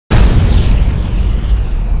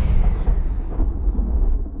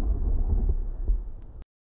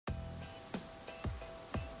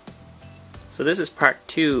So this is part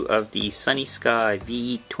 2 of the Sunnysky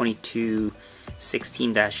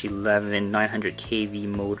V2216-11 900kv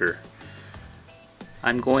motor.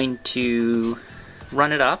 I'm going to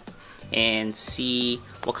run it up and see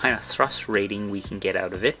what kind of thrust rating we can get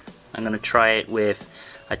out of it. I'm going to try it with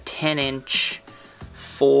a 10-inch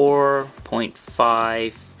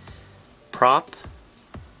 4.5 prop,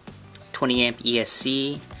 20 amp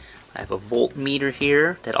ESC. I have a voltmeter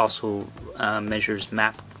here that also measures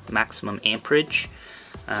maximum amperage.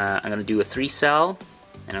 I'm going to do a 3-cell,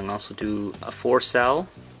 and I'm going to also do a 4-cell,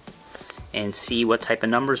 and see what type of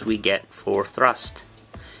numbers we get for thrust.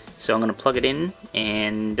 So I'm going to plug it in,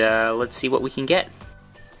 and let's see what we can get.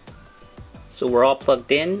 So we're all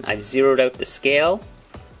plugged in. I've zeroed out the scale.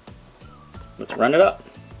 Let's run it up.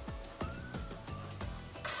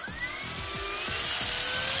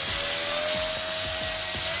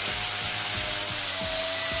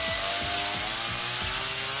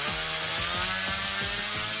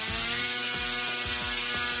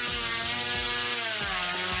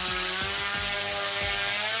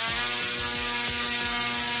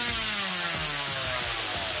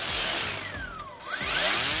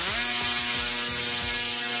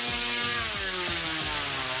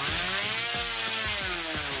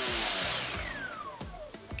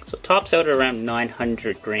 So tops out at around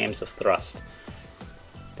 900 grams of thrust.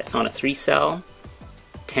 That's on a 3-cell,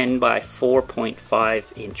 10 by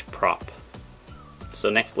 4.5 inch prop. So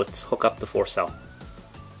next let's hook up the 4-cell.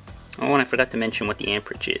 Oh, and I forgot to mention what the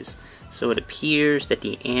amperage is. So it appears that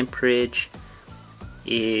the amperage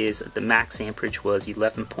is, the max amperage was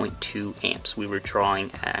 11.2 amps. We were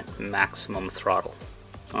drawing at maximum throttle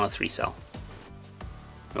on a 3-cell.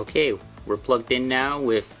 Okay, we're plugged in now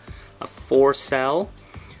with a 4-cell.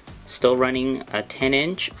 Still running a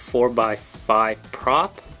 10-inch 4x5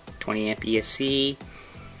 prop, 20 amp ESC,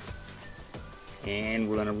 and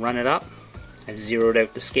we're going to run it up. I've zeroed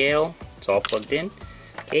out the scale, it's all plugged in.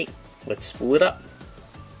 Okay, let's spool it up.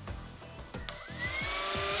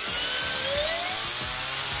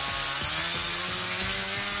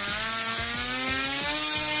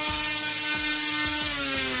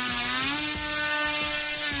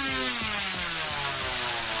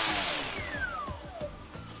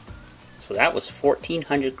 So that was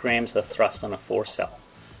 1400 grams of thrust on a 4-cell.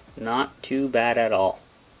 Not too bad at all.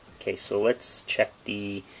 Okay, so let's check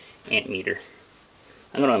the amp meter.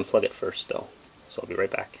 I'm going to unplug it first though, so I'll be right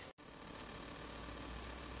back.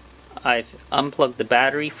 I've unplugged the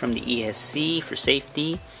battery from the ESC for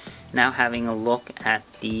safety. Now having a look at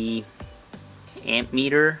the amp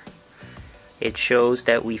meter, it shows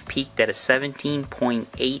that we've peaked at a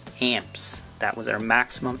 17.8 amps. That was our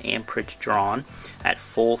maximum amperage drawn at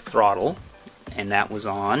full throttle, and that was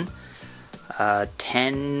on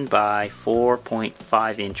 10 by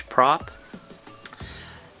 4.5 inch prop.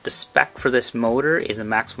 The spec for this motor is a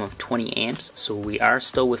maximum of 20 amps, so we are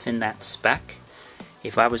still within that spec.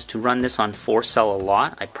 If I was to run this on 4-cell a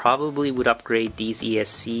lot, I probably would upgrade these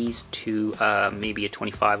ESCs to maybe a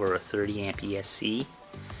 25 or a 30 amp ESC.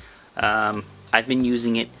 I've been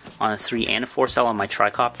using it on a 3 and a 4-cell on my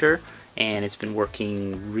tricopter, and it's been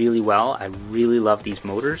working really well. I really love these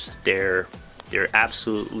motors. They're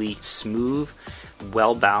absolutely smooth,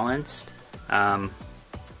 well balanced,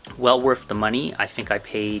 well worth the money. I think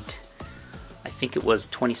it was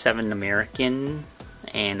 27 American,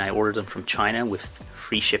 and I ordered them from China with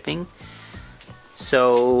free shipping.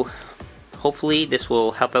 So hopefully this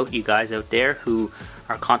will help out you guys out there who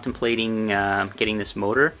are contemplating getting this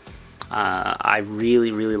motor. I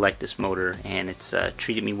really like this motor, and it's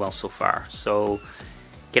treated me well so far. So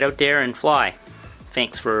get out there and fly.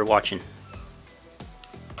 Thanks for watching.